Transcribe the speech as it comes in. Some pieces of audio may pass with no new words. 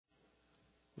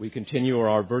We continue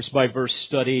our verse-by-verse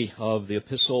study of the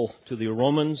Epistle to the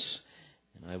Romans,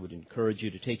 and I would encourage you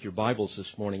to take your Bibles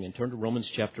this morning and turn to Romans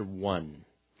chapter 1.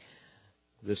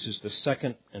 This is the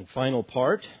second and final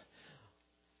part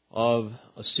of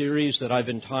a series that I've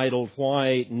entitled,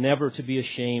 Why Never to Be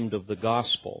Ashamed of the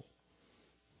Gospel.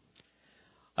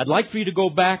 I'd like for you to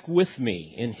go back with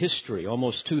me in history,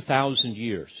 almost 2,000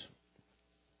 years.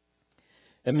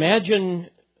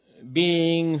 Imagine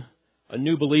being a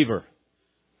new believer,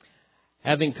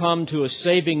 having come to a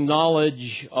saving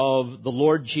knowledge of the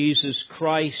Lord Jesus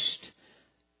Christ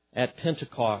at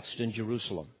Pentecost in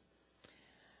Jerusalem,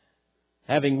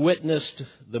 having witnessed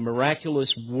the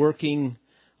miraculous working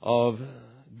of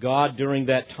God during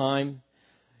that time,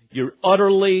 you're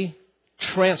utterly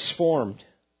transformed.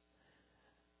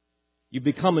 You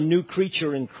become a new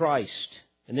creature in Christ,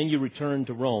 and then you return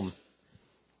to Rome.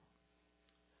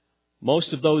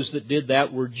 Most of those that did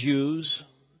that were Jews.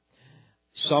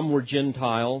 Some were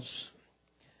Gentiles.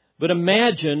 But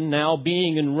imagine now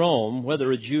being in Rome, whether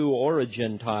a Jew or a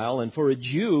Gentile, and for a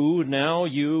Jew, now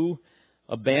you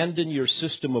abandon your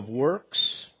system of works,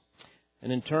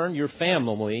 and in turn your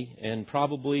family and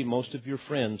probably most of your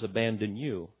friends abandon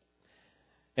you.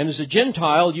 And as a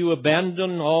Gentile, you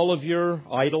abandon all of your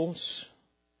idols.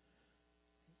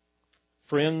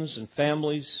 Friends and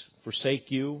families forsake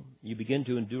you. You begin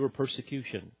to endure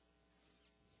persecution.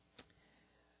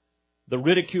 The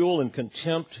ridicule and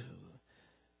contempt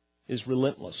is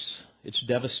relentless. It's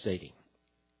devastating.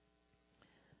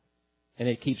 And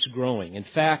it keeps growing. In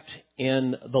fact,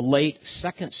 in the late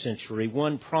 2nd century,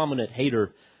 one prominent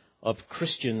hater of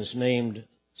Christians named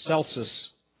Celsus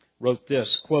wrote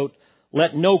this, quote,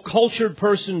 "Let no cultured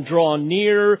person draw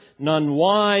near, none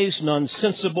wise, none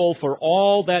sensible, for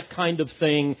all that kind of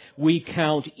thing we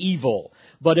count evil.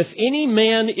 But if any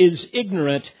man is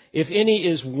ignorant, if any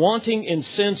is wanting in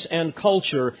sense and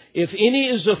culture, if any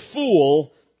is a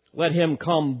fool, let him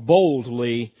come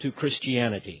boldly to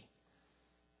Christianity."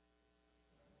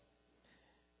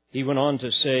 He went on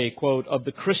to say, quote, "Of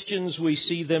the Christians we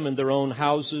see them in their own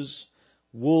houses,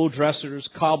 wool dressers,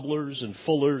 cobblers, and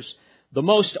fullers, the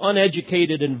most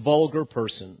uneducated and vulgar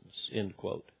persons," end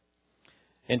quote.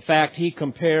 In fact, he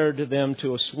compared them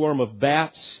to a swarm of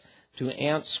bats, to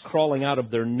ants crawling out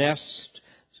of their nest,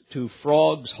 to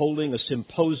frogs holding a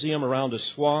symposium around a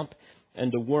swamp,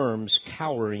 and to worms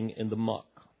cowering in the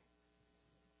muck.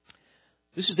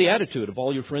 This is the attitude of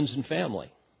all your friends and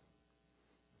family.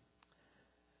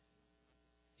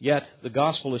 Yet the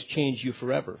gospel has changed you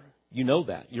forever. You know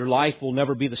that. Your life will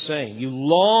never be the same. You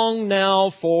long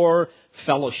now for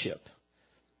fellowship.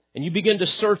 And you begin to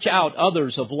search out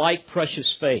others of like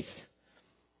precious faith.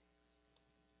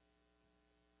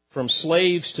 From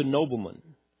slaves to noblemen,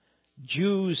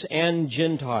 Jews and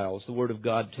Gentiles, the Word of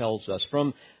God tells us,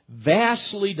 from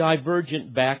vastly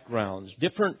divergent backgrounds,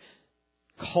 different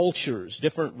cultures,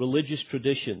 different religious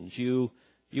traditions, you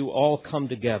all come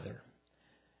together.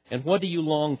 And what do you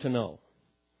long to know?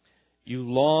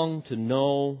 You long to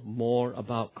know more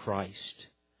about Christ.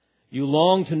 You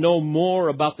long to know more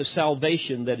about the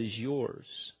salvation that is yours.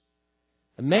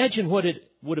 Imagine what it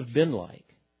would have been like.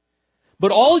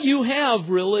 But all you have,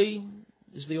 really,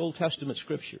 is the Old Testament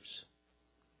Scriptures.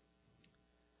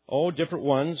 All different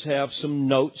ones have some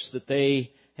notes that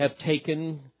they have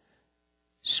taken,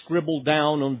 scribbled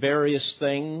down on various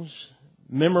things,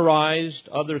 memorized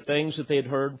other things that they had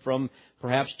heard from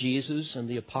perhaps Jesus and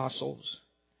the apostles.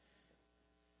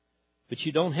 But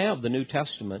you don't have the New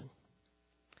Testament.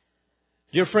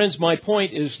 Dear friends, my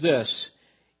point is this.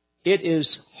 It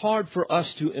is hard for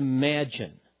us to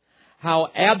imagine how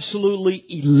absolutely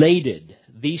elated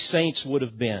these saints would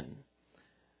have been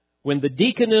when the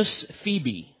deaconess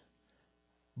Phoebe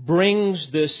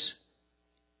brings this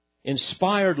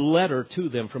inspired letter to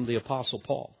them from the Apostle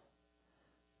Paul.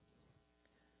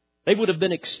 They would have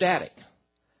been ecstatic.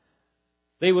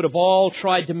 They would have all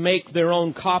tried to make their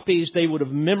own copies. They would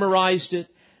have memorized it.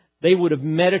 They would have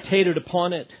meditated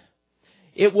upon it.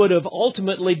 It would have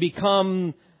ultimately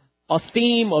become a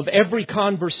theme of every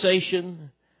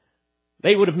conversation.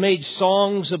 They would have made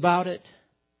songs about it.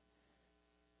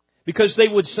 Because they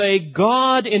would say,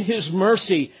 God in His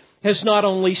mercy has not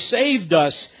only saved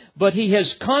us, but He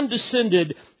has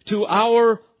condescended to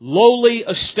our lowly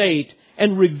estate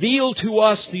and revealed to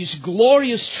us these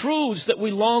glorious truths that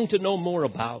we long to know more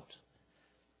about.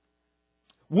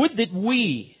 Would that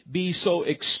we be so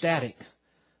ecstatic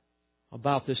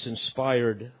about this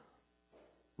inspired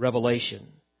revelation.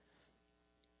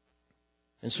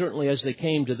 And certainly as they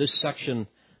came to this section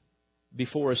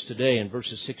before us today in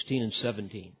verses 16 and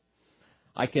 17,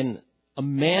 I can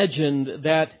imagine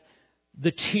that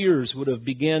the tears would have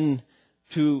begun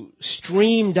to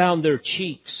stream down their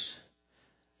cheeks.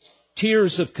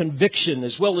 Tears of conviction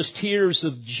as well as tears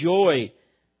of joy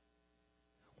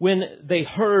when they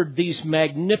heard these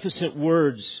magnificent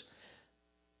words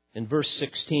in verse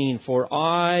 16, "For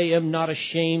I am not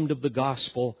ashamed of the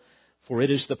gospel, for it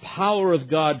is the power of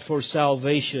God for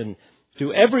salvation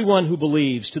to everyone who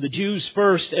believes, to the Jews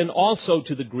first and also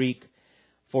to the Greek.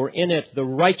 For in it the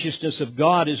righteousness of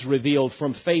God is revealed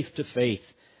from faith to faith,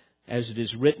 as it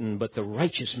is written, but the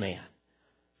righteous man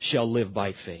shall live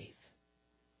by faith."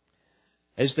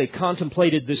 As they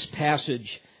contemplated this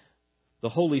passage, the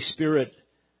Holy Spirit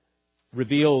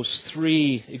reveals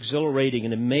three exhilarating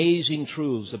and amazing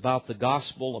truths about the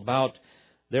gospel, about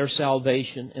their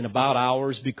salvation, and about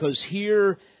ours, because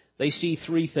here they see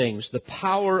three things: the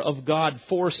power of God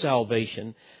for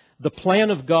salvation, the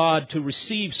plan of God to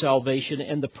receive salvation,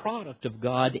 and the product of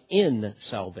God in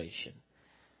salvation.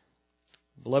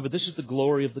 Beloved, this is the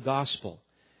glory of the gospel.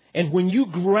 And when you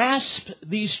grasp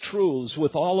these truths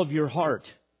with all of your heart,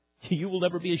 you will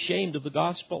never be ashamed of the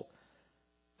gospel.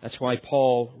 That's why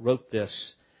Paul wrote this.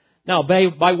 Now,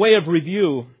 by way of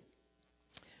review,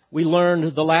 we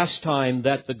learned the last time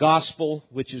that the gospel,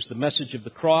 which is the message of the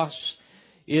cross,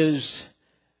 is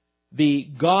the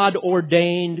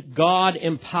God-ordained,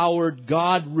 God-empowered,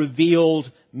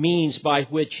 God-revealed means by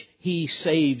which He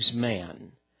saves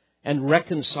man and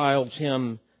reconciles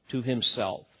him to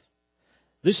Himself.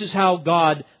 This is how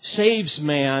God saves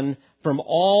man from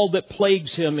all that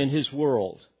plagues him in his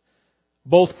world,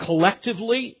 both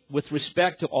collectively with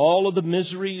respect to all of the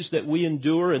miseries that we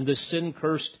endure in this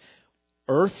sin-cursed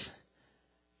earth,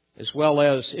 as well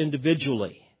as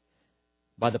individually.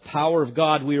 By the power of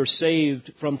God, we are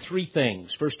saved from three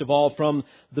things. First of all, from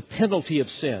the penalty of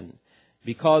sin,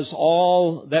 because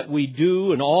all that we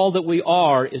do and all that we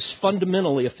are is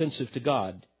fundamentally offensive to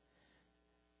God.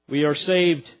 We are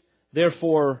saved,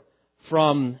 therefore,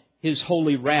 from His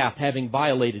holy wrath, having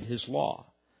violated His law.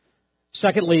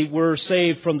 Secondly, we're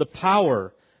saved from the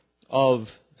power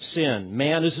of sin.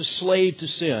 Man is a slave to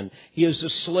sin. He is a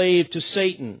slave to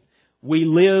Satan. We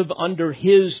live under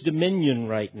his dominion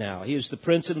right now. He is the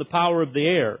prince and the power of the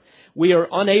air. We are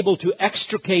unable to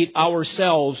extricate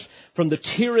ourselves from the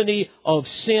tyranny of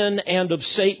sin and of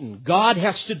Satan. God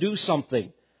has to do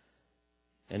something.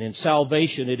 And in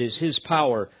salvation, it is His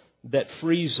power that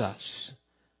frees us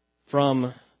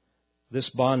from this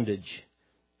bondage.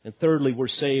 And thirdly, we're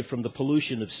saved from the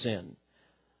pollution of sin.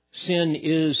 Sin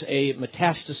is a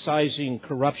metastasizing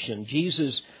corruption.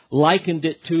 Jesus likened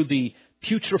it to the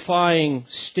putrefying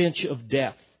stench of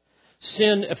death.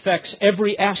 Sin affects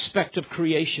every aspect of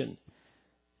creation,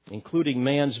 including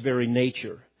man's very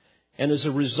nature. And as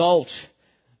a result,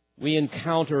 we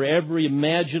encounter every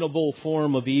imaginable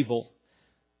form of evil: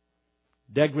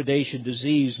 degradation,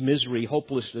 disease, misery,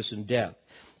 hopelessness, and death.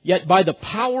 Yet by the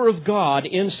power of God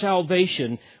in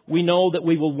salvation, we know that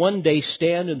we will one day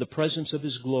stand in the presence of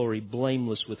His glory,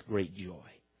 blameless with great joy.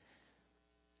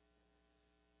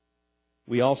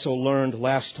 We also learned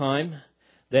last time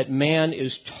that man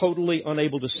is totally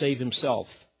unable to save himself.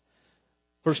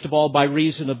 First of all, by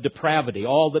reason of depravity.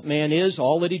 All that man is,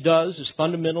 all that he does, is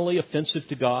fundamentally offensive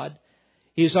to God.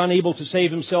 He is unable to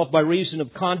save himself by reason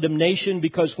of condemnation,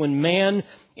 because when man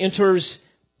enters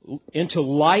into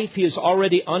life, he is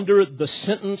already under the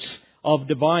sentence of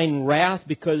divine wrath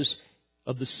because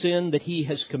of the sin that he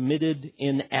has committed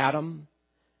in Adam.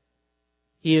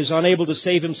 He is unable to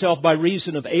save himself by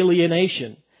reason of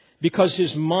alienation, because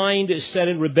his mind is set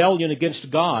in rebellion against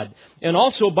God, and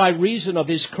also by reason of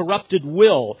his corrupted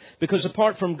will, because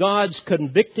apart from God's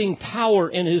convicting power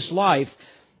in his life,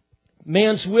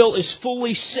 man's will is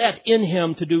fully set in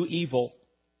him to do evil.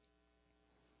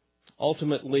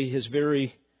 Ultimately, his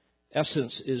very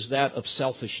essence is that of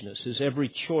selfishness. His every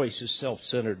choice is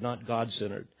self-centered, not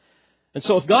God-centered. And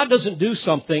so if God doesn't do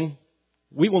something,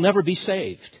 we will never be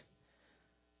saved.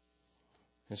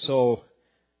 And so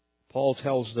Paul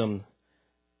tells them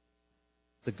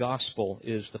the gospel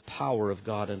is the power of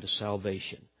God unto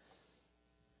salvation.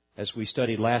 As we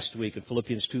studied last week in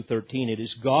Philippians 2:13, it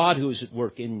is God who is at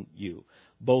work in you,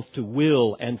 both to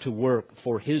will and to work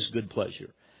for His good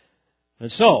pleasure.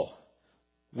 And so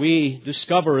we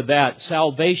discover that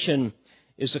salvation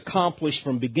is accomplished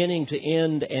from beginning to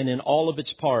end and in all of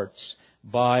its parts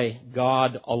by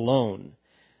God alone.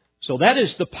 So that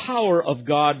is the power of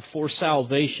God for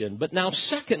salvation. But now,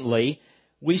 secondly,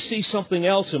 we see something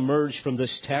else emerge from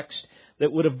this text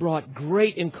that would have brought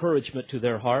great encouragement to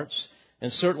their hearts,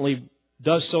 and certainly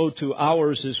does so to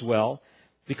ours as well,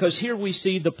 because here we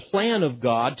see the plan of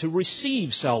God to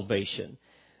receive salvation.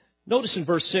 Notice in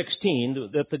verse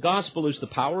 16 that the gospel is the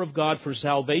power of God for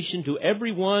salvation to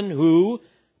everyone who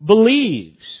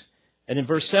believes. And in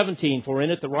verse 17, for in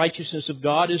it the righteousness of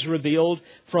God is revealed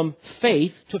from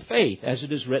faith to faith, as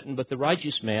it is written, but the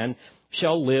righteous man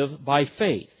shall live by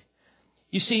faith.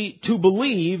 You see, to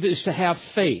believe is to have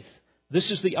faith. This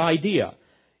is the idea.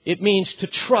 It means to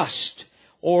trust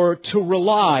or to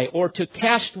rely or to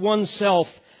cast oneself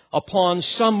upon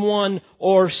someone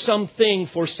or something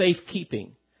for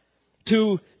safekeeping.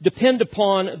 To depend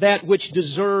upon that which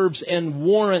deserves and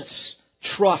warrants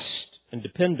trust and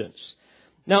dependence.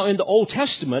 Now, in the Old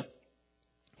Testament,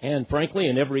 and frankly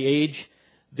in every age,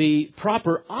 the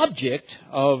proper object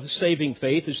of saving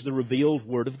faith is the revealed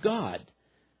Word of God.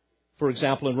 For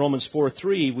example, in Romans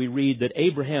 4:3, we read that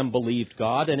Abraham believed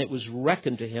God and it was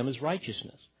reckoned to him as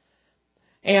righteousness.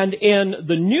 And in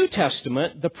the New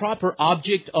Testament, the proper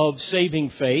object of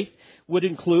saving faith would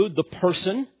include the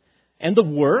person and the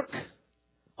work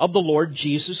of the Lord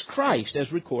Jesus Christ,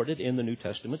 as recorded in the New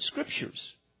Testament Scriptures.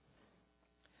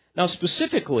 Now,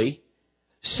 specifically,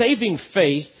 saving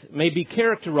faith may be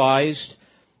characterized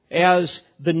as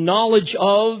the knowledge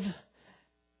of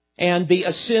and the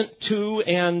assent to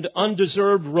and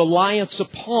undeserved reliance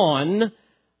upon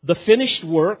the finished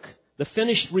work, the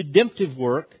finished redemptive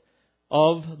work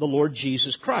of the Lord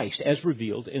Jesus Christ, as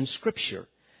revealed in Scripture.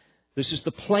 This is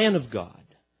the plan of God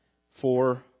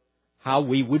for how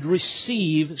we would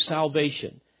receive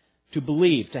salvation, to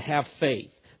believe, to have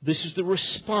faith. This is the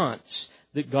response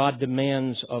that God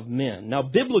demands of men. Now,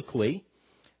 biblically,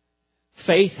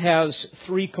 faith has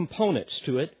three components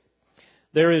to it.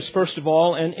 There is, first of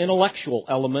all, an intellectual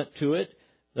element to it.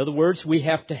 In other words, we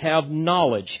have to have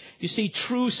knowledge. You see,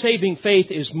 true saving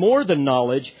faith is more than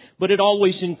knowledge, but it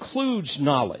always includes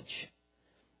knowledge.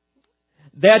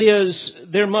 That is,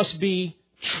 there must be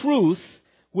truth,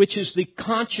 which is the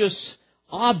conscious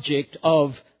object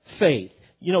of faith.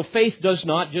 You know, faith does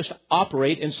not just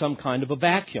operate in some kind of a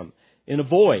vacuum, in a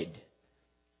void.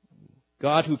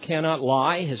 God, who cannot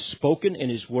lie, has spoken in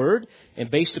His Word,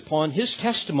 and based upon His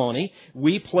testimony,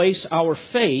 we place our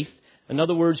faith. In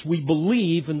other words, we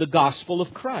believe in the gospel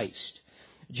of Christ.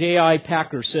 J.I.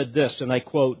 Packer said this, and I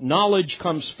quote, "Knowledge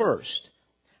comes first.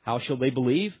 How shall they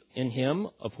believe in Him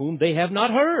of whom they have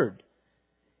not heard?"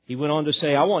 He went on to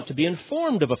say, "I want to be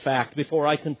informed of a fact before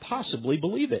I can possibly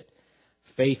believe it.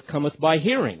 Faith cometh by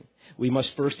hearing. We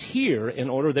must first hear in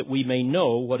order that we may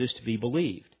know what is to be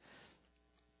believed."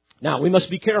 Now, we must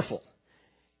be careful.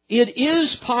 It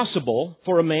is possible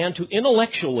for a man to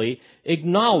intellectually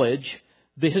acknowledge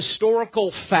the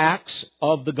historical facts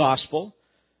of the gospel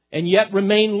and yet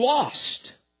remain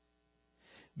lost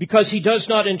because he does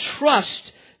not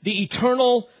entrust the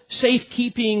eternal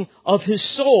safekeeping of his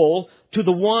soul to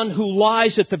the one who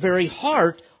lies at the very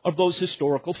heart of those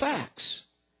historical facts.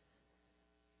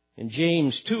 In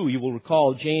James 2, you will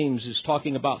recall James is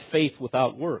talking about faith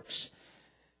without works.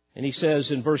 And he says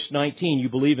in verse 19, you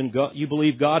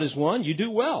believe God is one, you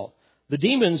do well. The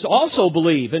demons also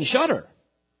believe and shudder.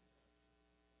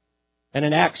 And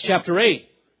in Acts chapter 8,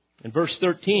 in verse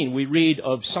 13, we read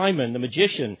of Simon the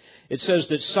magician. It says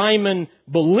that Simon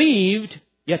believed,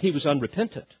 yet he was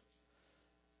unrepentant.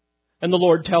 And the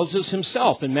Lord tells us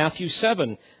Himself in Matthew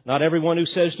 7, "Not everyone who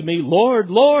says to me, 'Lord,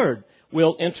 Lord,'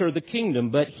 will enter the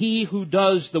kingdom, but he who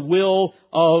does the will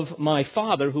of my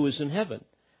Father who is in heaven."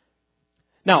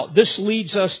 Now, this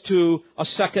leads us to a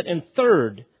second and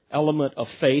third element of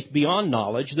faith beyond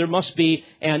knowledge. There must be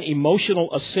an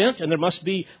emotional assent and there must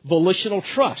be volitional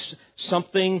trust,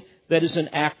 something that is an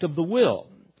act of the will.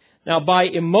 Now, by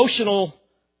emotional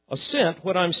assent,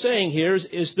 what I'm saying here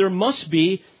is there must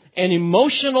be an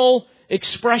emotional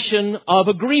expression of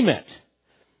agreement.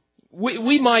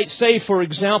 We might say, for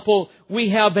example, we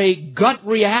have a gut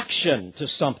reaction to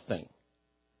something.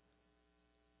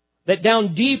 That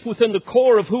down deep within the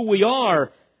core of who we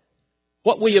are,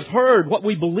 what we have heard, what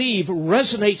we believe,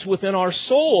 resonates within our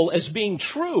soul as being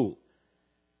true.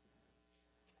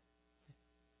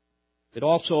 It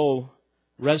also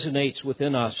resonates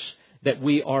within us that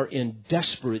we are in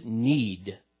desperate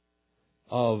need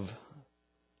of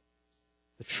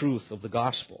the truth of the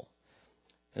gospel.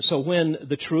 And so when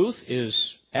the truth is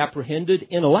apprehended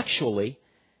intellectually,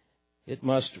 it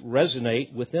must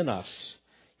resonate within us.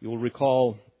 You will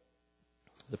recall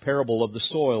the parable of the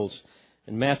soils.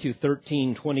 In Matthew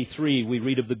 13:23, we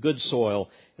read of the good soil,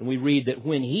 and we read that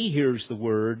when he hears the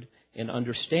word and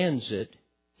understands it,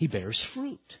 he bears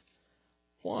fruit.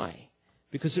 Why?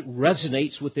 Because it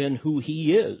resonates within who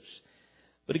he is.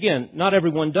 But again, not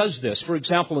everyone does this. For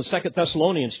example, in 2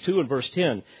 Thessalonians 2 and verse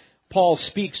 10, Paul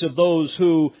speaks of those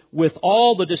who, with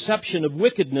all the deception of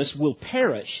wickedness, will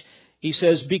perish. He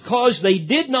says, because they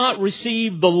did not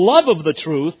receive the love of the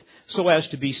truth so as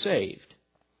to be saved.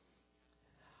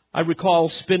 I recall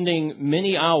spending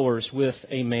many hours with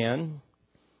a man,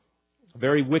 a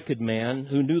very wicked man,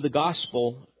 who knew the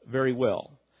gospel very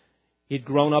well. He'd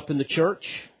grown up in the church.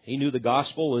 He knew the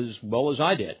gospel as well as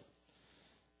I did.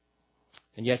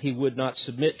 And yet he would not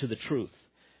submit to the truth.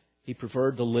 He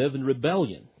preferred to live in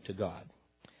rebellion to God.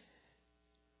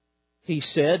 He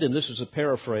said, and this is a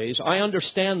paraphrase, I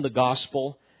understand the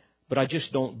gospel, but I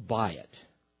just don't buy it.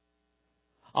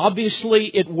 Obviously,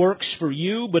 it works for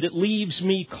you, but it leaves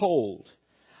me cold.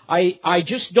 I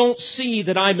just don't see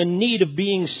that I'm in need of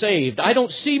being saved. I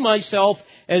don't see myself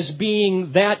as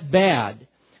being that bad.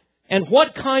 And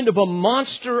what kind of a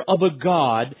monster of a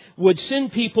God would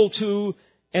send people to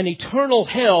an eternal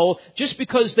hell just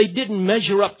because they didn't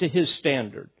measure up to His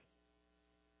standard?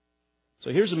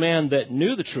 So here's a man that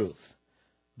knew the truth,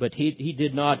 but he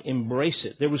did not embrace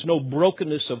it. There was no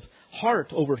brokenness of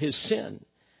heart over his sin.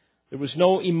 There was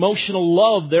no emotional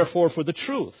love, therefore, for the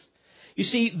truth. You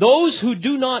see, those who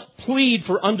do not plead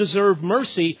for undeserved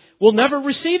mercy will never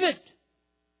receive it.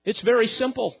 It's very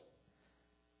simple.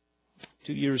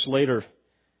 2 years later,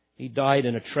 he died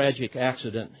in a tragic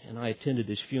accident, and I attended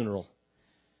his funeral.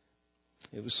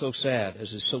 It was so sad,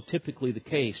 as is so typically the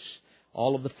case.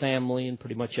 All of the family and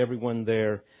pretty much everyone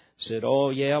there said, oh,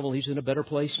 yeah, well, he's in a better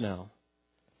place now.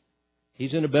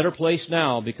 He's in a better place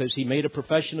now because he made a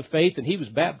profession of faith and he was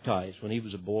baptized when he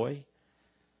was a boy.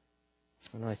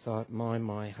 And I thought,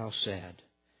 my, how sad.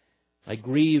 I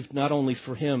grieved not only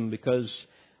for him because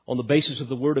on the basis of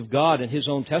the Word of God and his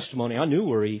own testimony, I knew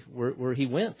where he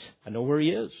went. I know where he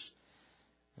is.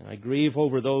 And I grieve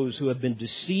over those who have been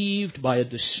deceived by a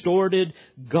distorted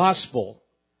gospel.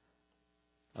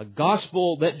 A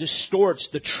gospel that distorts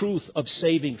the truth of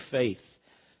saving faith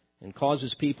and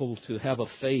causes people to have a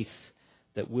faith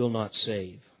that will not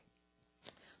save.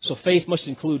 So faith must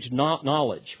include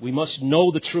knowledge. We must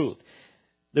know the truth.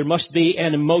 There must be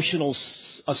an emotional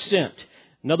assent.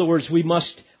 In other words, we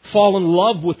must fall in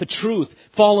love with the truth,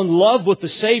 fall in love with the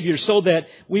Savior so that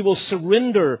we will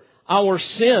surrender our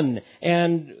sin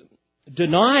and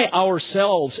deny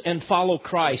ourselves and follow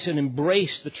Christ and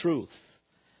embrace the truth.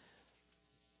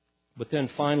 But then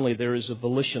finally, there is a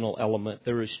volitional element.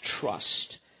 There is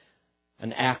trust,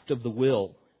 an act of the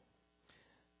will.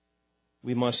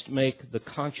 We must make the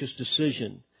conscious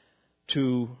decision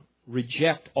to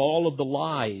reject all of the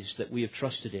lies that we have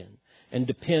trusted in and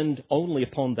depend only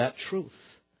upon that truth.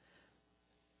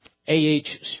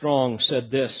 A.H. Strong said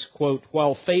this, quote,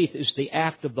 while faith is the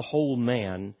act of the whole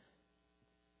man,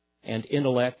 and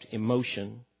intellect,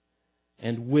 emotion,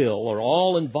 and will are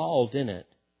all involved in it,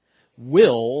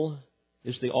 will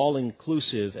is the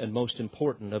all-inclusive and most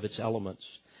important of its elements.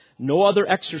 No other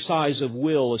exercise of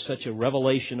will is such a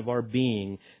revelation of our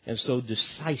being and so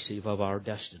decisive of our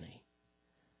destiny.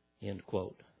 End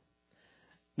quote.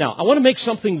 Now, I want to make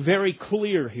something very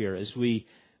clear here as we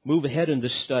move ahead in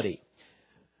this study.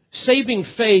 Saving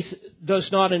faith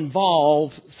does not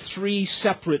involve three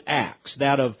separate acts,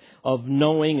 that of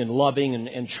knowing and loving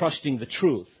and trusting the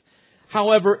truth.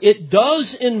 However, it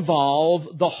does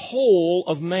involve the whole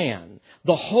of man,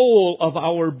 the whole of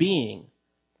our being.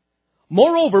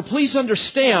 Moreover, please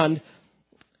understand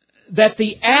that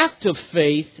the act of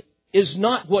faith is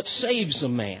not what saves a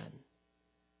man,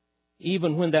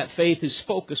 even when that faith is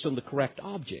focused on the correct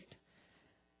object.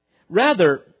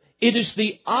 Rather, it is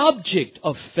the object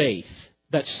of faith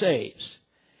that saves.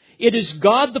 It is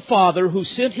God the Father who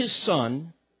sent His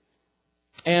Son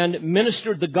and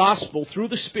ministered the gospel through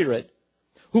the Spirit,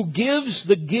 who gives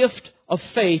the gift of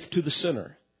faith to the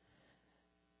sinner.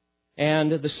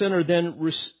 And the sinner then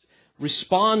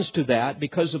responds to that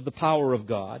because of the power of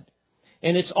God.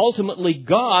 And it's ultimately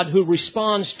God who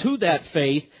responds to that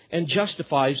faith and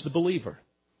justifies the believer.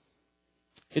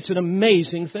 It's an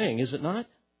amazing thing, is it not?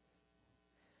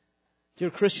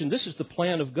 Dear Christian, this is the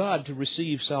plan of God to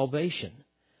receive salvation.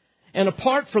 And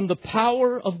apart from the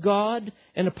power of God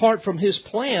and apart from His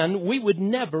plan, we would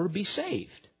never be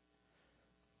saved.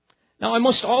 Now, I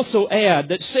must also add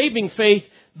that saving faith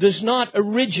does not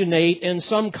originate in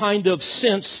some kind of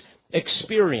sense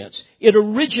experience. It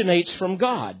originates from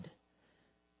God.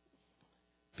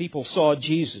 People saw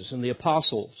Jesus and the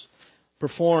apostles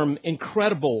perform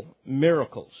incredible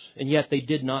miracles, and yet they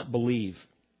did not believe.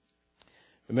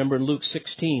 Remember in Luke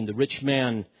 16, the rich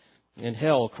man in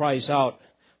hell cries out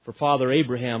for Father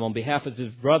Abraham on behalf of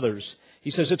his brothers. He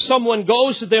says, if someone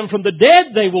goes to them from the dead,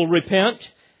 they will repent.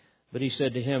 But he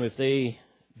said to him, if they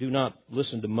do not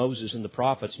listen to Moses and the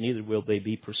prophets, neither will they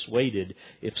be persuaded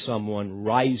if someone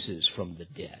rises from the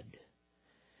dead.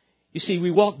 You see,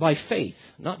 we walk by faith,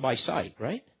 not by sight,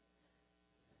 right?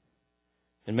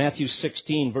 In Matthew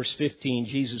 16, verse 15,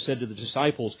 Jesus said to the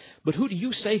disciples, "But who do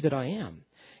you say that I am?"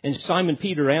 And Simon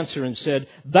Peter answered and said,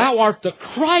 "Thou art the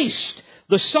Christ,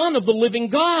 the Son of the living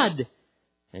God."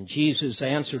 And Jesus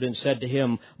answered and said to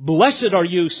him, "Blessed are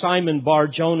you, Simon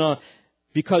Bar-Jonah,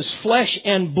 because flesh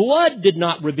and blood did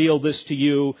not reveal this to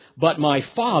you, but my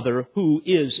Father who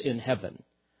is in heaven."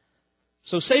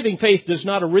 So saving faith does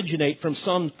not originate from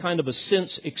some kind of a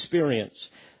sense experience.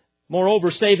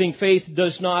 Moreover, saving faith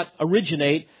does not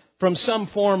originate from some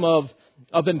form of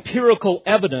empirical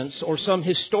evidence or some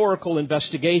historical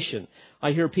investigation.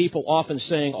 I hear people often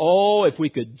saying, "Oh, if we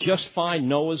could just find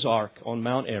Noah's Ark on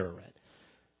Mount Ararat."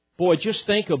 Boy, just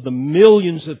think of the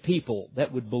millions of people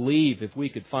that would believe if we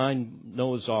could find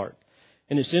Noah's Ark.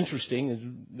 And it's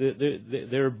interesting,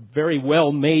 there very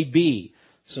well may be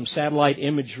some satellite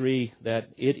imagery that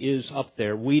it is up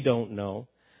there. We don't know.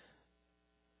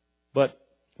 But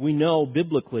we know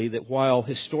biblically that while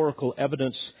historical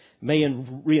evidence may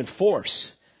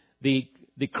reinforce the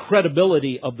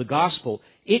credibility of the gospel,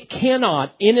 it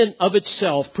cannot in and of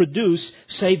itself produce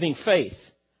saving faith.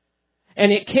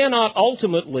 And it cannot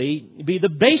ultimately be the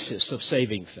basis of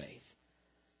saving faith.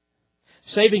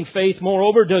 Saving faith,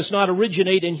 moreover, does not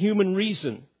originate in human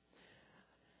reason.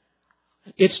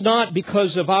 It's not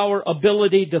because of our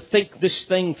ability to think this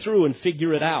thing through and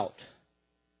figure it out.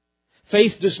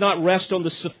 Faith does not rest on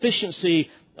the sufficiency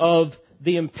of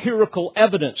the empirical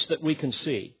evidence that we can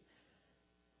see.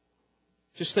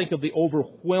 Just think of the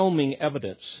overwhelming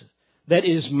evidence that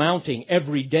is mounting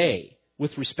every day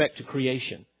with respect to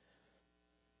creation.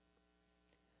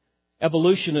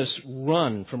 Evolutionists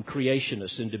run from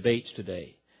creationists in debates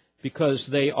today because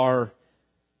they are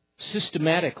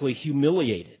systematically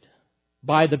humiliated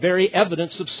by the very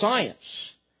evidence of science.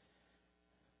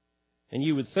 And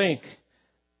you would think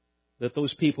that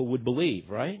those people would believe,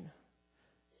 right?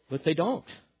 But they don't.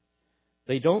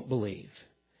 They don't believe.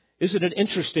 Isn't it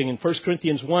interesting in 1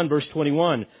 Corinthians 1, verse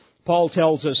 21, Paul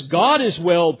tells us, "God is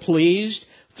well pleased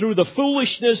through the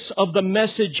foolishness of the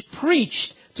message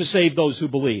preached to save those who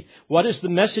believe." What is the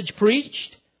message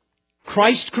preached?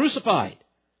 Christ crucified.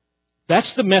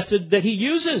 That's the method that he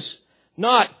uses.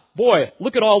 Not, "Boy,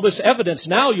 look at all this evidence,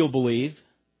 now you'll believe."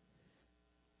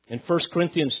 In 1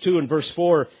 Corinthians 2 and verse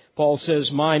 4, Paul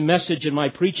says, "My message and my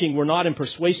preaching were not in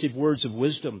persuasive words of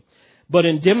wisdom, but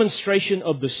in demonstration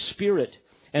of the Spirit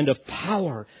and of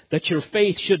power, that your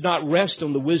faith should not rest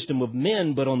on the wisdom of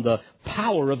men, but on the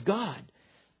power of God."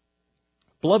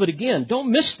 Beloved, again,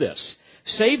 don't miss this.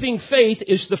 Saving faith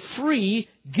is the free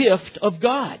gift of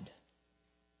God.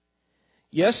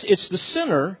 Yes, it's the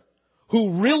sinner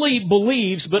who really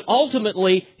believes, but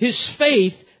ultimately his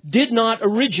faith did not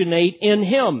originate in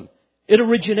him. It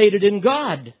originated in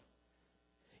God.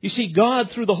 You see,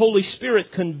 God, through the Holy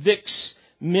Spirit, convicts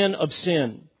men of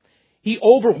sin. He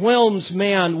overwhelms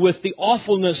man with the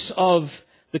awfulness of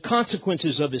the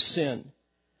consequences of his sin.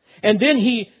 And then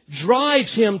He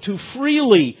drives him to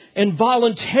freely and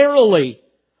voluntarily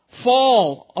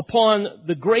fall upon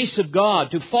the grace of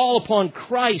God, to fall upon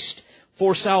Christ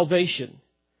for salvation.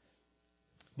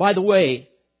 By the way,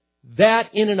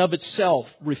 that in and of itself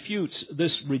refutes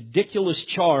this ridiculous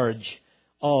charge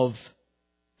of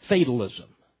fatalism.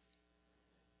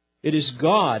 It is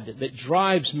God that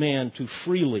drives man to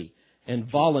freely and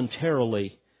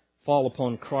voluntarily fall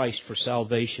upon Christ for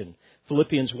salvation.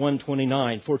 Philippians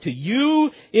 1:29, "For to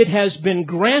you it has been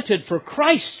granted for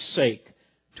Christ's sake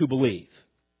to believe."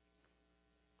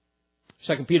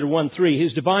 2 Peter 1:3,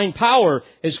 "His divine power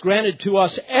has granted to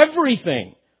us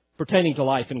everything pertaining to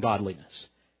life and godliness."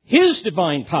 His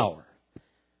divine power.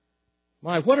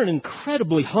 My, what an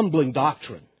incredibly humbling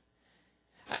doctrine.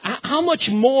 How much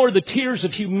more the tears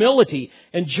of humility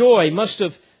and joy must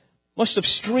have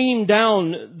streamed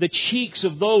down the cheeks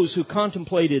of those who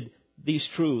contemplated these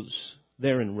truths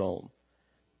there in Rome.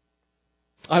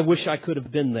 I wish I could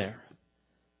have been there.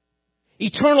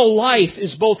 Eternal life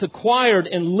is both acquired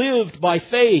and lived by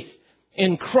faith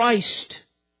in Christ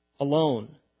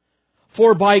alone.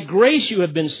 For by grace you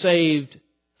have been saved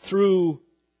through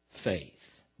faith.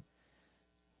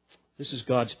 This is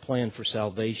God's plan for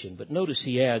salvation. But notice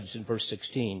He adds in verse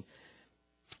 16,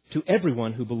 "To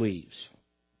everyone who believes."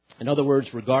 In other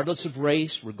words, regardless of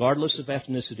race, regardless of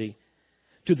ethnicity,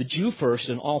 to the Jew first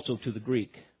and also to the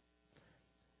Greek.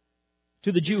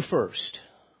 To the Jew first.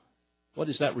 What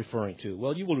is that referring to?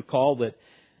 Well, you will recall that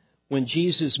when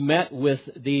Jesus met with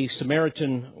the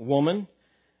Samaritan woman,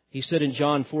 He said in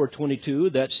John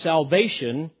 4:22 that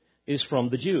salvation is from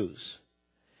the Jews.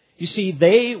 You see,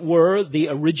 they were the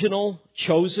original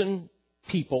chosen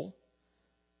people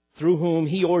through whom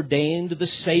He ordained the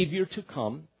Savior to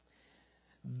come.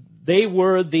 They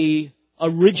were the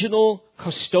original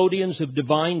custodians of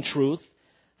divine truth.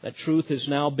 That truth has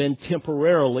now been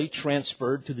temporarily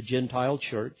transferred to the Gentile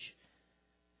church.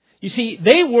 You see,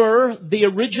 they were the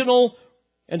original,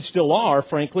 and still are,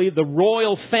 frankly, the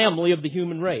royal family of the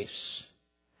human race.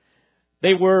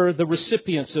 They were the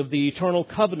recipients of the eternal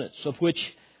covenants of which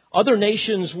other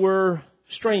nations were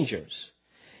strangers.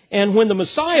 And when the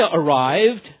Messiah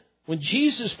arrived, when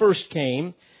Jesus first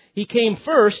came, He came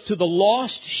first to the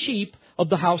lost sheep of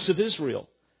the house of Israel.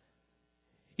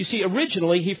 You see,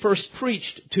 originally He first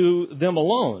preached to them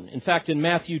alone. In fact, in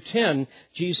Matthew 10,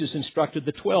 Jesus instructed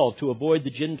the 12 to avoid the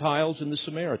Gentiles and the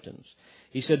Samaritans.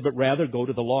 He said, but rather go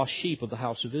to the lost sheep of the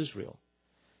house of Israel.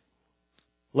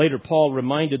 Later, Paul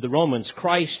reminded the Romans,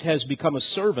 Christ has become a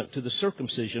servant to the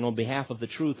circumcision on behalf of the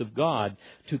truth of God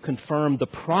to confirm the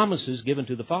promises given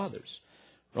to the fathers.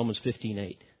 Romans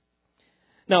 15:8.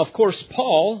 Now, of course,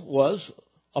 Paul was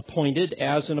appointed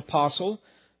as an apostle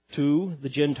to the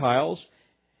Gentiles,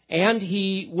 and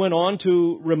he went on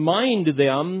to remind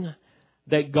them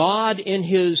that God, in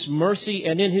His mercy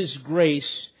and in His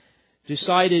grace,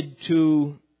 decided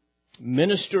to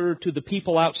minister to the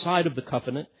people outside of the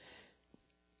covenant.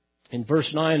 In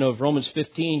verse 9 of Romans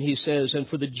 15, he says, and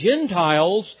for the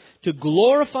Gentiles to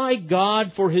glorify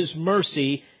God for His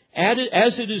mercy,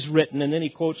 as it is written, and then he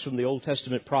quotes from the Old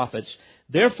Testament prophets,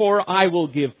 therefore I will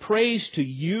give praise to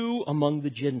you among the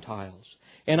Gentiles,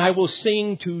 and I will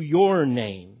sing to your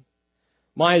name.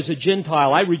 As a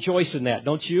Gentile, I rejoice in that,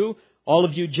 don't you? All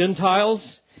of you Gentiles?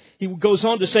 He goes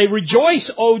on to say, rejoice,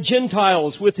 O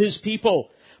Gentiles, with His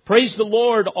people. Praise the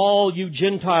Lord, all you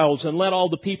Gentiles, and let all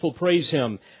the people praise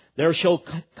Him. There shall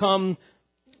come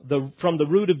from the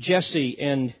root of Jesse,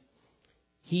 and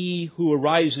He who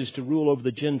arises to rule over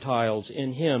the Gentiles,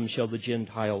 in Him shall the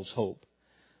Gentiles hope.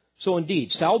 So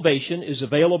indeed, salvation is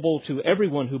available to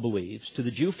everyone who believes, to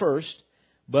the Jew first,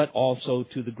 but also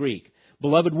to the Greek.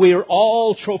 Beloved, we are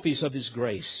all trophies of His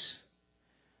grace.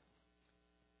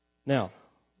 Now,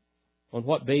 on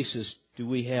what basis do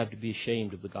we have to be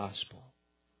ashamed of the gospel?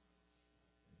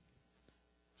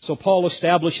 So Paul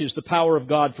establishes the power of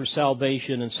God for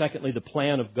salvation, and secondly, the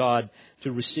plan of God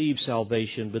to receive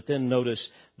salvation. But then notice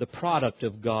the product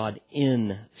of God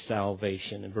in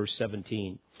salvation in verse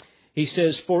 17. He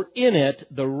says, for in it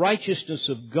the righteousness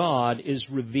of God is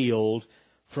revealed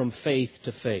from faith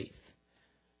to faith.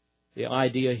 The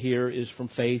idea here is from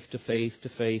faith to faith to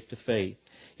faith to faith.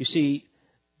 You see,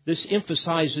 this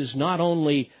emphasizes not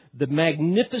only the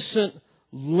magnificent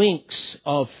links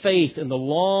of faith and the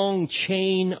long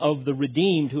chain of the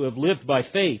redeemed who have lived by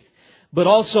faith, but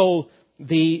also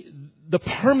the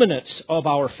permanence of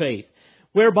our faith,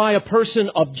 whereby a person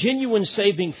of genuine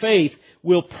saving faith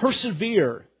will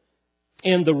persevere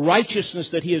in the righteousness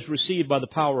that he has received by the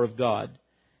power of God.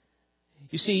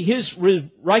 You see, His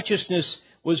righteousness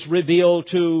was revealed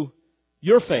to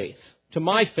your faith, to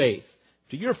my faith,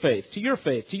 to your faith, to your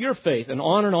faith, to your faith, and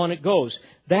on it goes.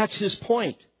 That's His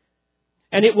point.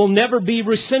 And it will never be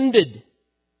rescinded.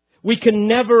 We can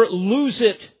never lose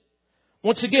it.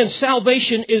 Once again,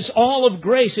 salvation is all of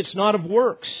grace. It's not of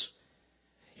works.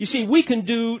 You see, we can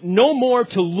do no more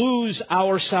to lose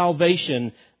our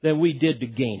salvation than we did to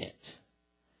gain it.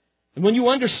 And when you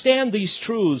understand these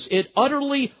truths, it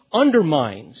utterly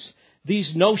undermines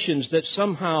these notions that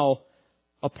somehow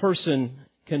a person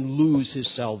can lose his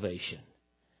salvation.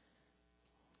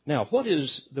 Now, what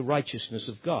is the righteousness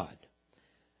of God?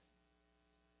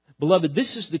 Beloved,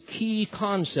 this is the key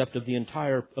concept of the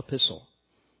entire epistle.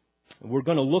 We're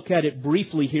going to look at it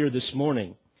briefly here this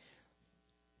morning.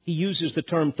 He uses the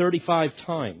term 35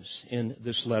 times in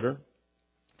this letter.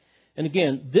 And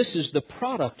again, this is the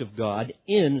product of God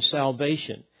in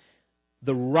salvation,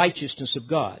 the righteousness of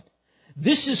God.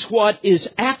 This is what is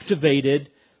activated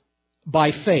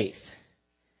by faith.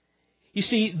 You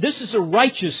see, this is a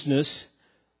righteousness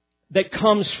that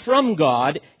comes from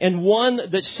God and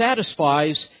one that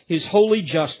satisfies His holy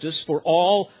justice for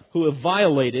all who have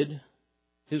violated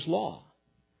His law.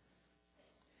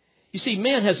 You see,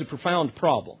 man has a profound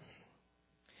problem,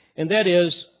 and that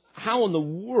is, how in the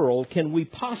world can we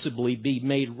possibly be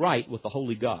made right with the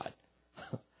holy God?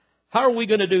 How are we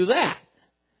going to do that,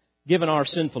 given our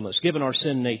sinfulness, given our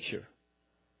sin nature?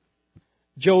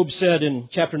 Job said in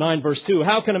chapter 9, verse 2,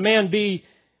 how can a man be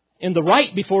in the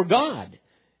right before God?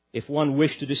 If one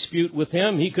wished to dispute with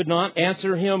Him, he could not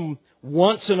answer him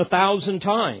once in 1,000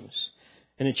 times.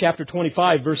 And in chapter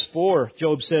 25, verse 4,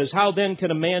 Job says, how then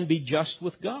can a man be just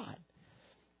with God?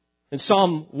 In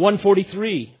Psalm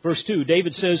 143, verse 2,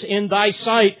 David says, in Thy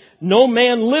sight no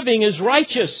man living is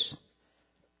righteous.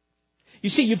 You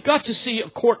see, you've got to see a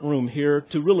courtroom here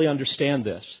to really understand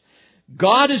this.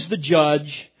 God is the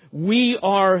judge. We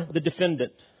are the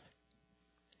defendant.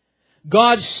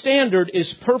 God's standard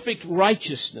is perfect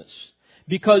righteousness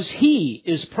because He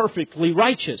is perfectly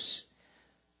righteous.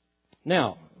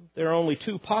 Now, there are only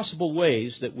two possible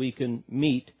ways that we can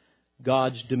meet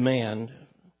God's demands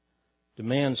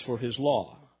for His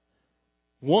law.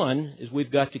 One is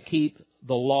we've got to keep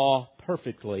the law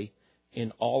perfectly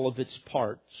in all of its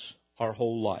parts our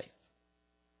whole life.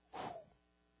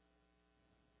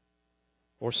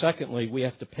 Or secondly, we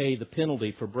have to pay the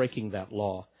penalty for breaking that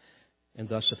law and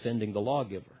thus offending the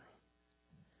lawgiver.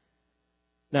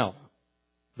 Now,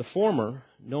 the former,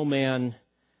 no man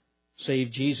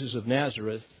save Jesus of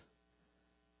Nazareth,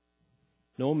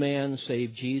 no man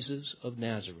save Jesus of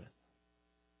Nazareth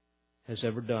has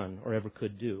ever done or ever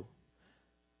could do.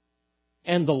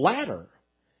 And the latter,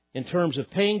 in terms of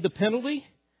paying the penalty,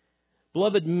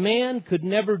 beloved, man could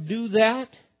never do that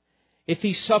if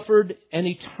he suffered an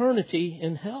eternity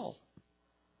in hell.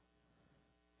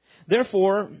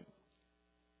 Therefore,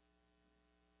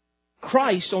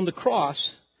 Christ on the cross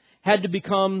had to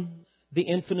become the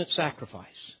infinite sacrifice.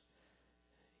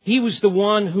 He was the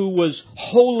one who was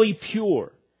wholly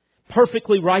pure,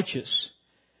 perfectly righteous.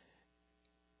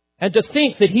 And to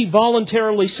think that He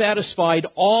voluntarily satisfied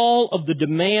all of the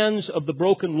demands of the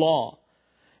broken law,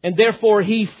 and therefore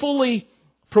He fully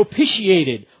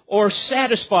propitiated or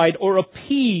satisfied or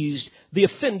appeased the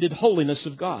offended holiness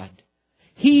of God.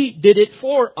 He did it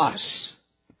for us.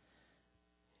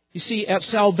 You see, at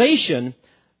salvation,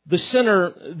 the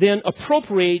sinner then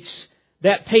appropriates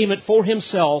that payment for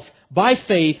himself by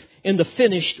faith in the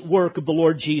finished work of the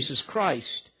Lord Jesus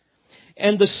Christ.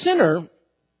 And the sinner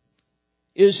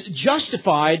is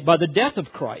justified by the death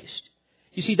of Christ.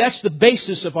 You see, that's the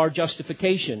basis of our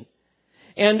justification.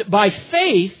 And by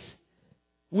faith,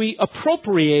 we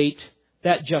appropriate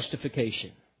that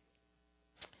justification.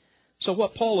 So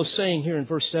what Paul is saying here in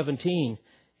verse 17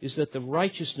 is that the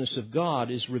righteousness of God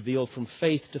is revealed from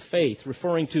faith to faith,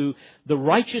 referring to the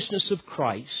righteousness of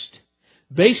Christ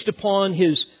based upon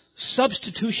His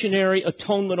substitutionary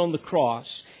atonement on the cross,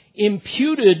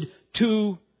 imputed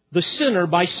to the sinner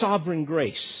by sovereign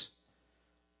grace.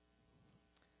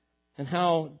 And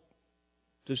how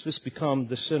does this become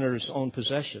the sinner's own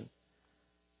possession?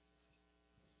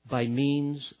 By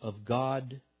means of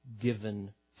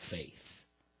God-given faith.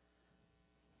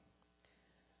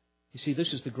 You see,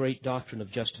 this is the great doctrine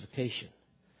of justification.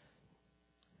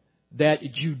 That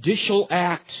judicial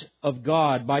act of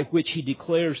God by which He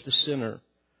declares the sinner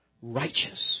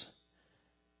righteous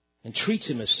and treats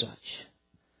him as such.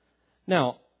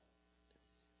 Now,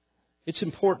 it's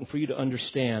important for you to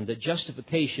understand that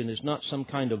justification is not some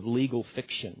kind of legal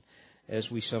fiction,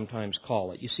 as we sometimes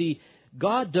call it. You see,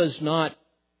 God does not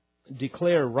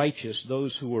declare righteous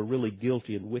those who are really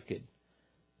guilty and wicked.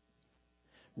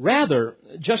 Rather,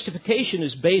 justification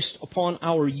is based upon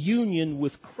our union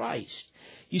with Christ.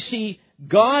 You see,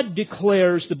 God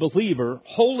declares the believer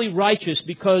wholly righteous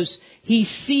because He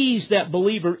sees that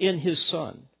believer in His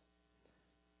Son.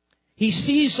 He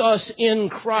sees us in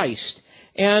Christ,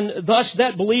 and thus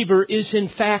that believer is in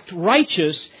fact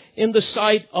righteous in the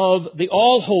sight of the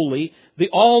all-holy, the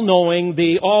all-knowing,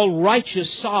 the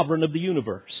all-righteous sovereign of the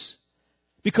universe.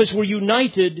 Because we're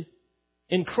united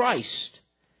in Christ.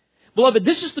 Beloved,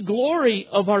 this is the glory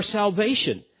of our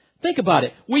salvation. Think about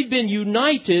it. We've been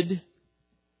united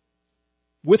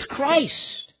with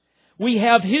Christ. We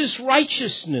have His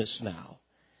righteousness now.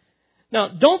 Now,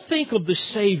 don't think of the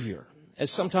Savior, as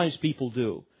sometimes people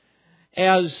do,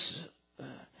 as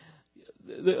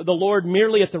the Lord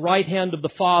merely at the right hand of the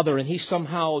Father and He's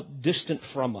somehow distant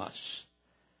from us.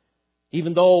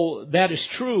 Even though that is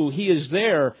true, He is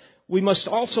there, we must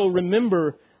also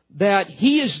remember that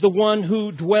He is the one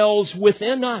who dwells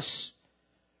within us.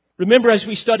 Remember, as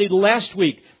we studied last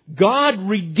week, God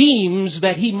redeems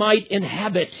that He might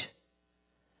inhabit.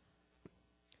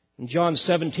 In John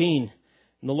 17,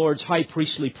 in the Lord's high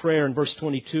priestly prayer in verse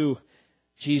 22,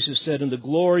 Jesus said, "And the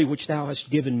glory which Thou hast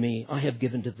given me, I have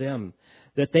given to them,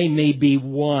 that they may be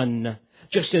one,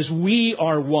 just as we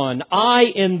are one, I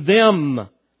in them,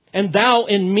 and Thou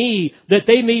in me, that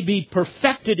they may be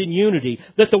perfected in unity,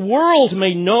 that the world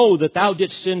may know that Thou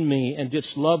didst send me and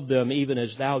didst love them even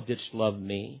as Thou didst love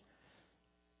me."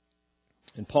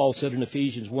 And Paul said in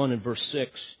Ephesians 1 and verse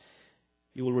 6,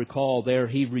 you will recall there,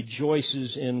 he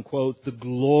rejoices in, quote, "the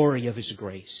glory of His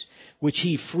grace, which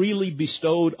He freely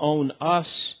bestowed on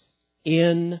us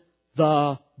in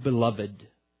the Beloved."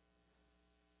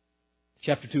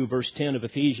 Chapter 2, verse 10 of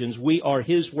Ephesians, we are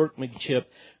His workmanship,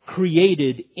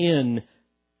 created in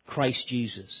Christ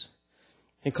Jesus.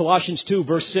 In Colossians 2,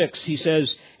 verse 6, he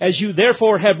says, "As you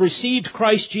therefore have received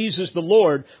Christ Jesus the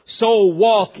Lord, so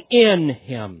walk in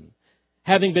Him,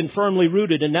 having been firmly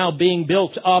rooted and now being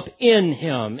built up in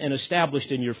Him and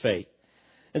established in your faith."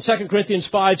 In 2 Corinthians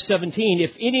 5:17,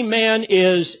 "If any man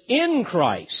is in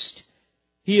Christ,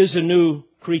 he is a new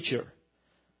creature."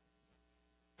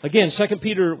 Again, 2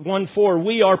 Peter 1:4,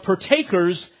 "We are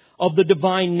partakers of the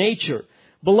divine nature."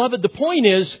 Beloved, the point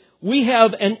is, we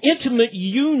have an intimate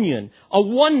union, a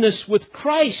oneness with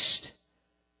Christ.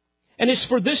 And it's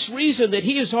for this reason that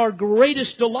He is our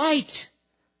greatest delight.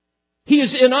 He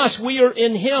is in us, we are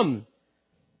in Him.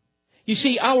 You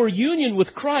see, our union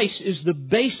with Christ is the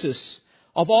basis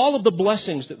of all of the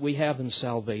blessings that we have in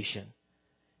salvation.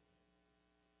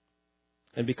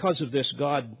 And because of this,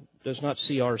 God does not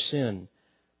see our sin,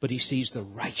 but He sees the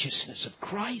righteousness of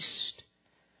Christ.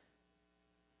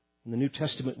 In the New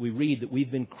Testament, we read that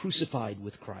we've been crucified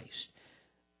with Christ.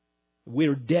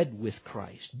 We're dead with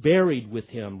Christ, buried with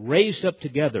Him, raised up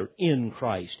together in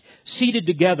Christ, seated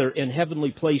together in heavenly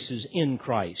places in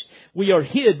Christ. We are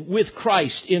hid with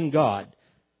Christ in God.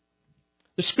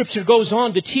 The Scripture goes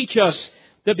on to teach us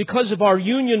that because of our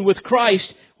union with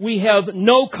Christ, we have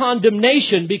no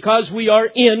condemnation because we are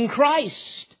in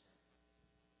Christ.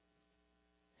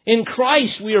 In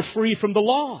Christ, we are free from the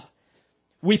law.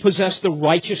 We possess the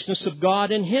righteousness of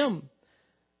God in Him.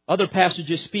 Other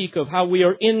passages speak of how we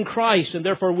are in Christ and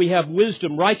therefore we have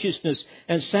wisdom, righteousness,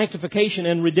 and sanctification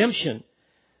and redemption.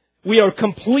 We are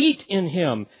complete in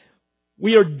Him.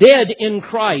 We are dead in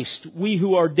Christ. We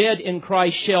who are dead in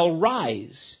Christ shall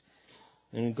rise.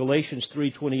 And in Galatians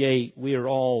 3:28, we are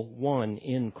all one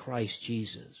in Christ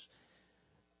Jesus.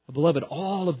 Beloved,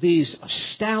 all of these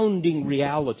astounding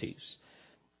realities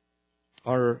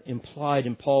are implied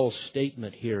in Paul's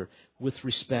statement here with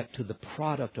respect to the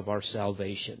product of our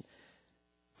salvation.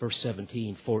 Verse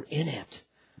 17, "For in it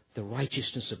the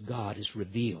righteousness of God is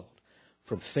revealed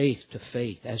from faith to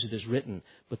faith, as it is written,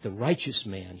 but the righteous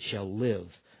man shall live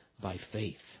by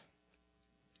faith."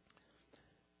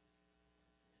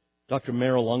 Dr.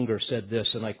 Merrill Unger said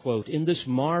this, and I quote, "In this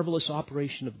marvelous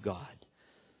operation of God,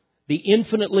 the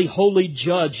infinitely holy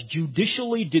judge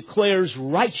judicially declares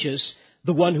righteous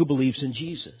the one who believes in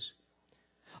Jesus.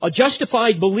 A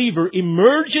justified believer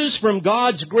emerges from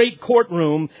God's great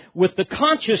courtroom with the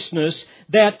consciousness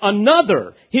that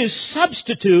another, his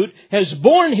substitute, has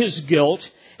borne his guilt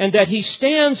and that he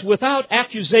stands without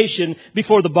accusation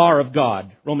before the bar of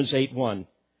God." Romans 8:1.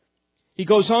 He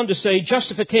goes on to say,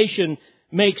 "Justification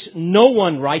makes no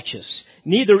one righteous,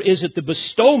 neither is it the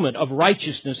bestowment of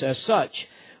righteousness as such,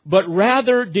 but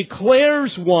rather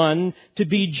declares one to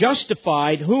be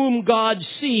justified whom God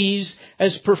sees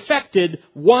as perfected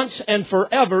once and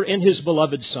forever in His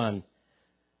beloved Son."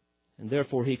 And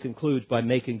therefore he concludes by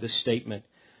making this statement.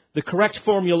 The correct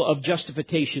formula of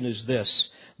justification is this: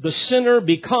 the sinner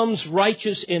becomes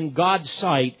righteous in God's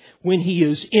sight when he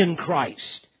is in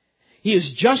Christ. He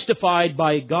is justified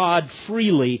by God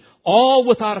freely, all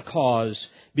without a cause,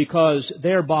 because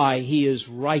thereby he is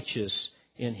righteous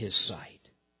in His sight.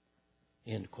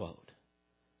 End quote.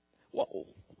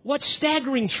 What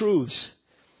staggering truths.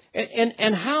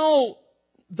 And how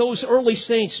those early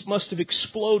saints must have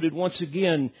exploded once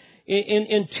again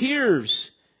in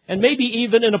tears and maybe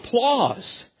even in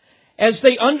applause as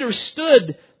they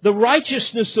understood the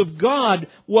righteousness of God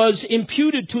was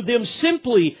imputed to them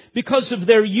simply because of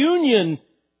their union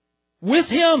with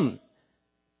Him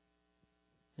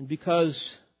and because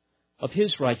of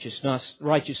His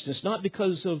righteousness, not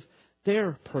because of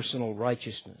their personal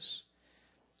righteousness.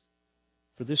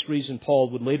 For this reason, Paul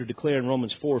would later declare in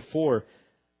Romans 4:4,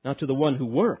 "Now to the one who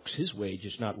works, his wage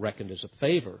is not reckoned as a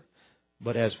favor,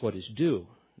 but as what is due."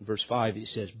 In verse 5, he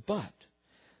says, "But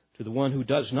to the one who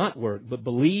does not work, but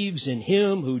believes in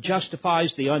Him who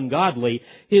justifies the ungodly,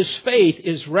 his faith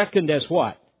is reckoned as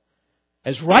what?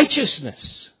 As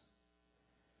righteousness."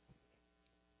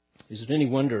 Is it any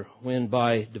wonder when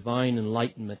by divine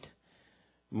enlightenment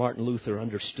Martin Luther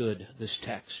understood this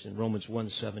text in Romans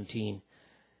 1:17,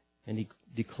 and he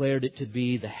declared it to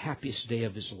be the happiest day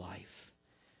of his life.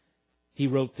 He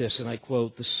wrote this, and I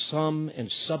quote, "The sum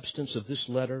and substance of this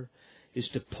letter is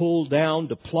to pull down,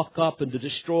 to pluck up, and to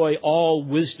destroy all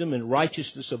wisdom and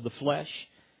righteousness of the flesh,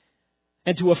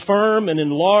 and to affirm and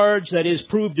enlarge, that is,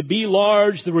 prove to be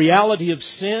large, the reality of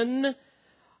sin,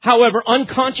 however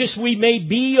unconscious we may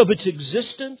be of its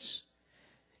existence."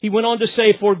 He went on to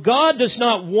say, "For God does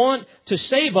not want to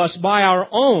save us by our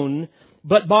own,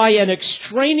 but by an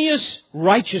extraneous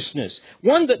righteousness,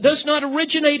 one that does not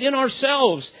originate in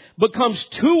ourselves, but comes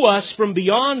to us from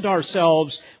beyond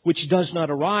ourselves, which does not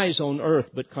arise on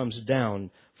earth, but comes down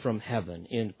from heaven."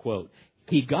 End quote.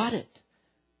 He got it.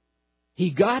 He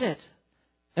got it.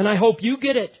 And I hope you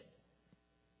get it.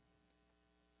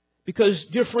 Because,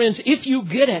 dear friends, if you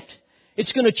get it,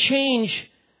 it's going to change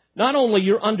not only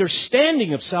your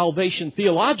understanding of salvation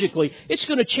theologically, it's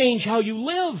going to change how you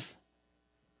live.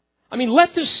 I mean,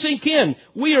 let this sink in.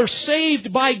 We are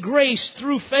saved by grace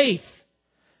through faith.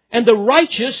 And the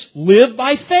righteous live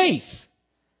by faith.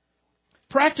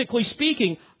 Practically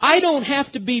speaking, I don't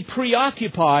have to be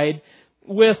preoccupied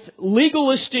with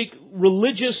legalistic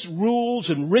religious rules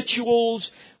and rituals,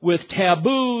 with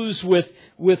taboos,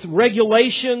 with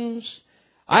regulations.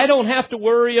 I don't have to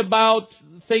worry about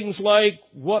things like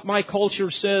what my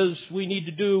culture says we need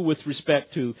to do with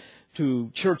respect to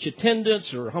church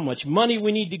attendance, or how much money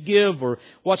we need to give, or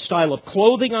what style of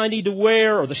clothing I need to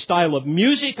wear, or the style of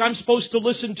music I'm supposed to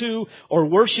listen to or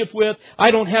worship with. I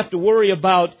don't have to worry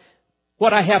about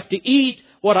what I have to eat,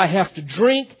 what I have to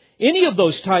drink, any of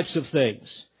those types of things.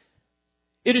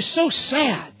 It is so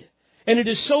sad, and it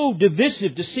is so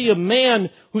divisive to see a man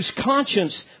whose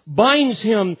conscience binds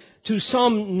him to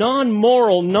some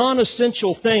non-moral,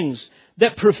 non-essential things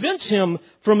that prevents him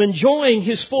from enjoying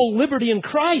his full liberty in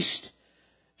Christ.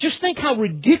 Just think how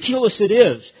ridiculous it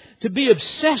is to be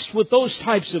obsessed with those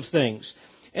types of things,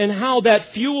 and how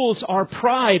that fuels our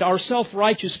pride, our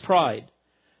self-righteous pride.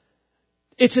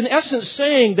 It's in essence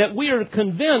saying that we are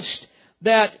convinced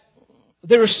that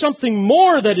there is something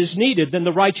more that is needed than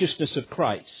the righteousness of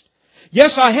Christ.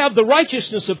 Yes, I have the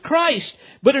righteousness of Christ,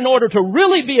 but in order to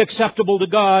really be acceptable to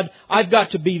God, I've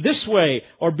got to be this way,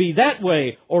 or be that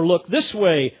way, or look this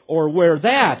way, or wear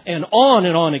that, and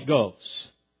on it goes.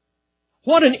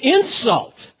 What an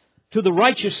insult to the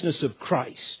righteousness of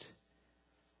Christ.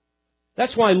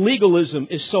 That's why legalism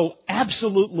is so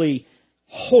absolutely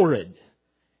horrid.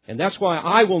 And that's why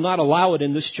I will not allow it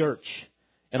in this church.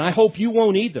 And I hope you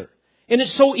won't either. And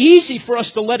it's so easy for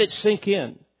us to let it sink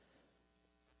in,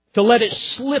 to let it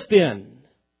slip in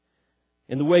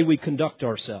the way we conduct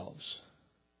ourselves.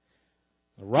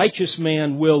 A righteous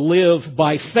man will live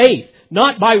by faith,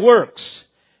 not by works.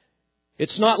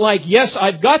 It's not like, yes,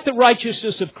 I've got the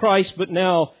righteousness of Christ, but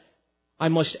now I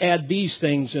must add these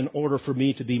things in order for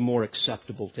me to be more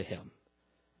acceptable to Him.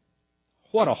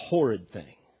 What a horrid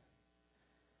thing.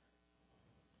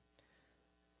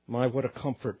 My, what a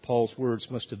comfort Paul's words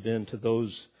must have been to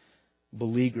those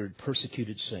beleaguered,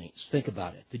 persecuted saints. Think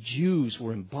about it. The Jews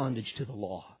were in bondage to the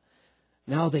law.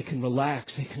 Now they can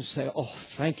relax. They can say, oh,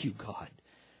 thank you, God,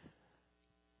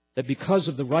 that because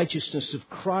of the righteousness of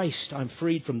Christ, I'm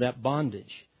freed from that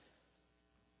bondage.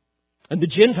 And the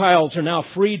Gentiles are now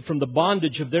freed from the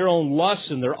bondage of their own lusts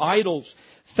and their idols.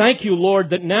 Thank you, Lord,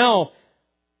 that now,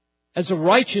 as a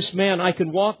righteous man, I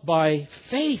can walk by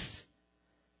faith.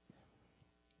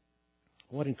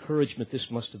 What encouragement this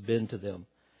must have been to them.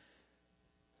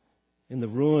 In the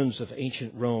ruins of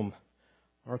ancient Rome,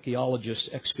 archaeologists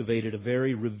excavated a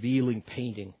very revealing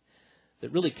painting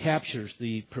that really captures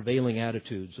the prevailing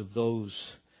attitudes of those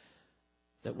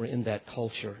that were in that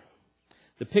culture.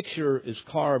 The picture is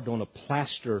carved on a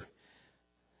plaster,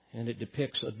 and it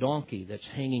depicts a donkey that's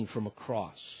hanging from a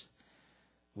cross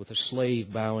with a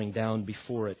slave bowing down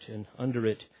before it, and under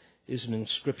it is an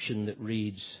inscription that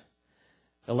reads,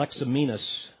 Alexamenus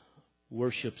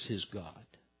worships his God.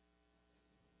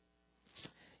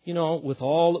 You know, with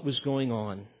all that was going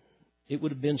on, it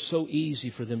would have been so easy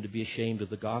for them to be ashamed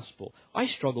of the gospel. I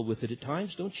struggle with it at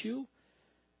times, don't you?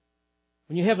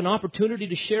 When you have an opportunity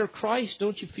to share Christ,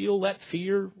 don't you feel that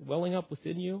fear welling up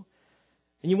within you?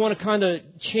 And you want to kind of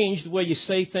change the way you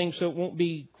say things so it won't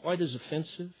be quite as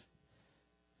offensive?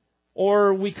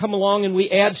 Or we come along and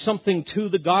we add something to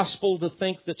the gospel to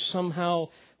think that somehow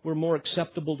we're more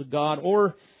acceptable to God.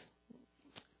 Or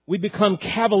we become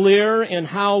cavalier in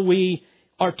how we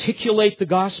articulate the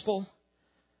gospel.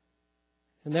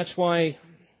 And that's why,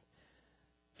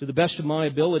 to the best of my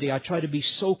ability, I try to be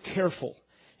so careful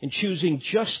in choosing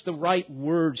just the right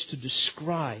words to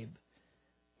describe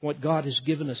what God has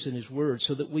given us in His Word,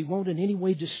 so that we won't in any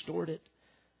way distort it.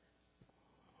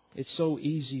 It's so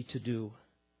easy to do.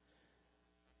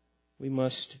 We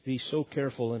must be so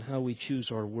careful in how we choose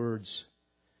our words.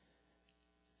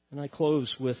 And I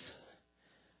close with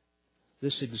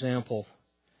this example.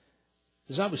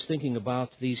 As I was thinking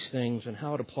about these things and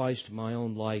how it applies to my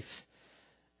own life,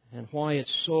 and why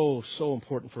it's so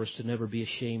important for us to never be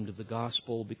ashamed of the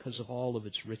gospel because of all of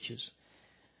its riches,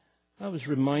 I was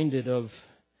reminded of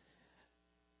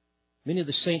many of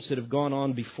the saints that have gone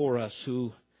on before us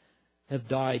who have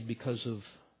died because of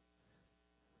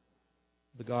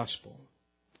the gospel.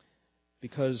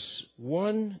 Because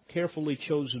one carefully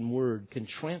chosen word can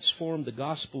transform the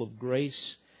gospel of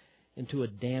grace into a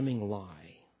damning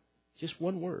lie. Just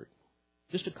one word.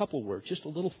 Just a couple words. Just a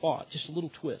little thought. Just a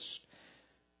little twist.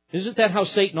 Isn't that how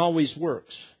Satan always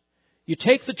works? You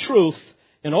take the truth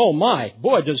and, oh my,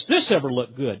 boy, does this ever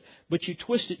look good. But you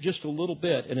twist it just a little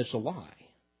bit and it's a lie.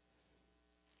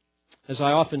 As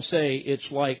I often say, it's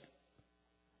like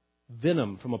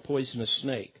venom from a poisonous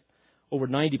snake. Over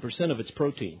 90% of it's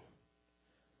protein.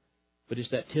 But it's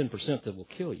that 10% that will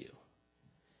kill you.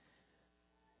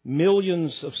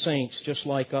 Millions of saints, just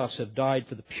like us, have died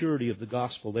for the purity of the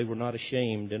gospel. They were not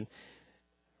ashamed. And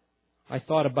I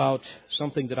thought about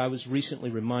something that I was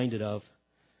recently reminded of.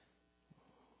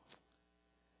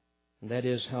 And that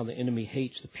is how the enemy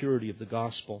hates the purity of the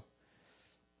gospel.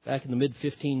 Back in the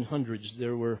mid-1500s,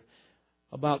 there were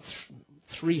about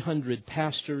 300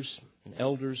 pastors and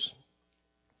elders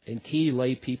and key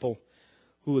lay people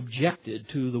who objected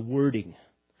to the wording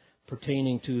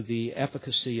pertaining to the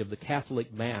efficacy of the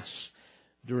Catholic Mass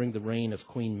during the reign of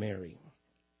Queen Mary.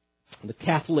 The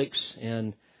Catholics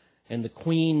and the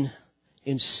Queen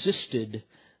insisted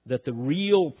that the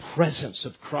real presence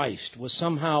of Christ was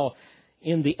somehow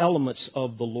in the elements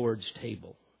of the Lord's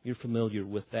table. You're familiar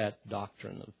with that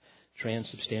doctrine of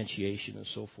transubstantiation and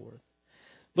so forth.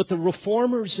 But the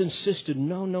Reformers insisted,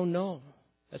 no,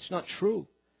 that's not true.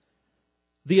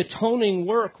 The atoning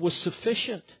work was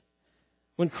sufficient.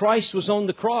 When Christ was on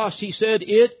the cross, He said,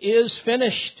 "It is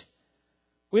finished."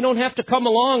 We don't have to come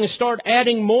along and start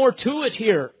adding more to it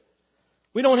here.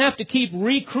 We don't have to keep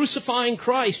re-crucifying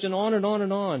Christ and on and on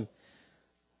and on.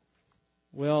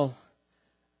 Well,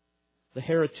 the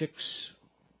heretics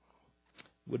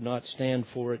would not stand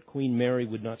for it. Queen Mary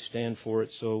would not stand for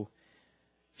it. So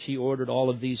she ordered all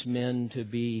of these men to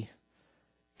be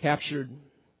captured.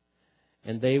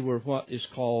 And they were what is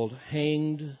called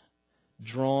hanged,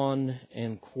 drawn,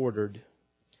 and quartered.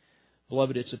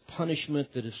 Beloved, it's a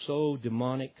punishment that is so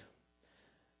demonic,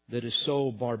 that is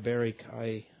so barbaric,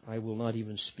 I will not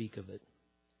even speak of it.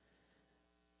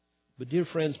 But dear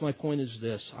friends, my point is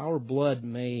this. Our blood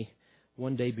may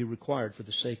one day be required for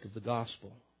the sake of the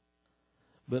gospel.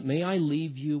 But may I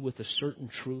leave you with a certain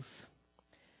truth?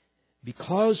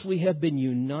 Because we have been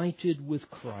united with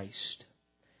Christ,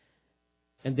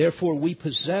 and therefore we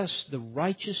possess the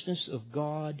righteousness of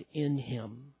God in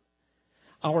Him,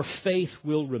 our faith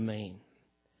will remain.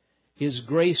 His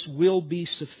grace will be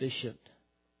sufficient.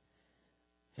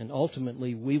 And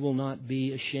ultimately, we will not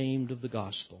be ashamed of the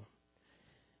gospel,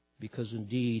 because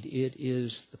indeed it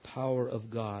is the power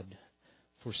of God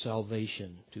for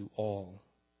salvation to all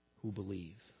who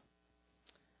believe.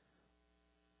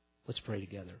 Let's pray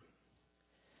together.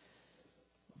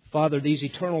 Father, these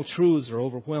eternal truths are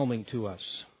overwhelming to us.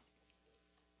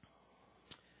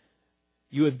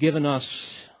 You have given us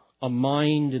a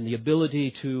mind and the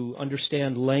ability to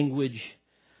understand language.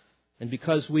 And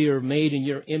because we are made in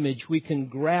your image, we can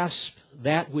grasp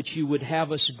that which you would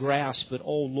have us grasp. But,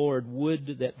 oh Lord,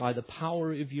 would that by the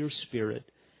power of your Spirit,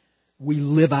 we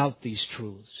live out these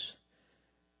truths.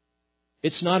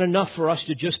 It's not enough for us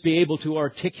to just be able to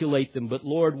articulate them, but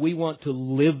Lord, we want to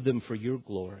live them for your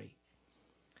glory.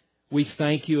 We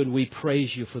thank you and we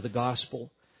praise you for the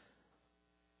gospel,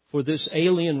 for this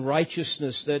alien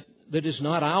righteousness that is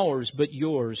not ours but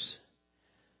yours.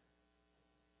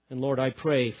 And Lord, I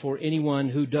pray for anyone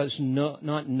who does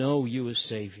not know you as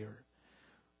Savior.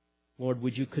 Lord,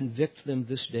 would you convict them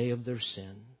this day of their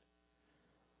sin?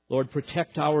 Lord,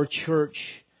 protect our church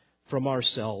from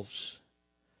ourselves.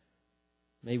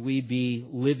 May we be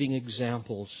living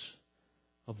examples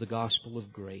of the gospel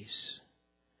of grace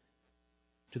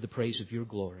to the praise of your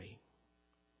glory.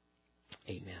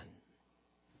 Amen.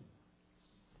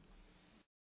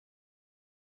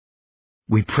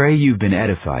 We pray you've been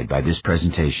edified by this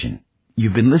presentation.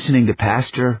 You've been listening to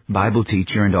Pastor, Bible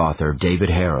teacher, and author David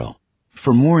Harrell.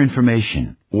 For more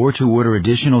information or to order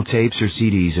additional tapes or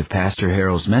CDs of Pastor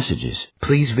Harrell's messages,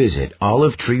 please visit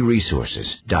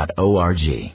olivetreeresources.org.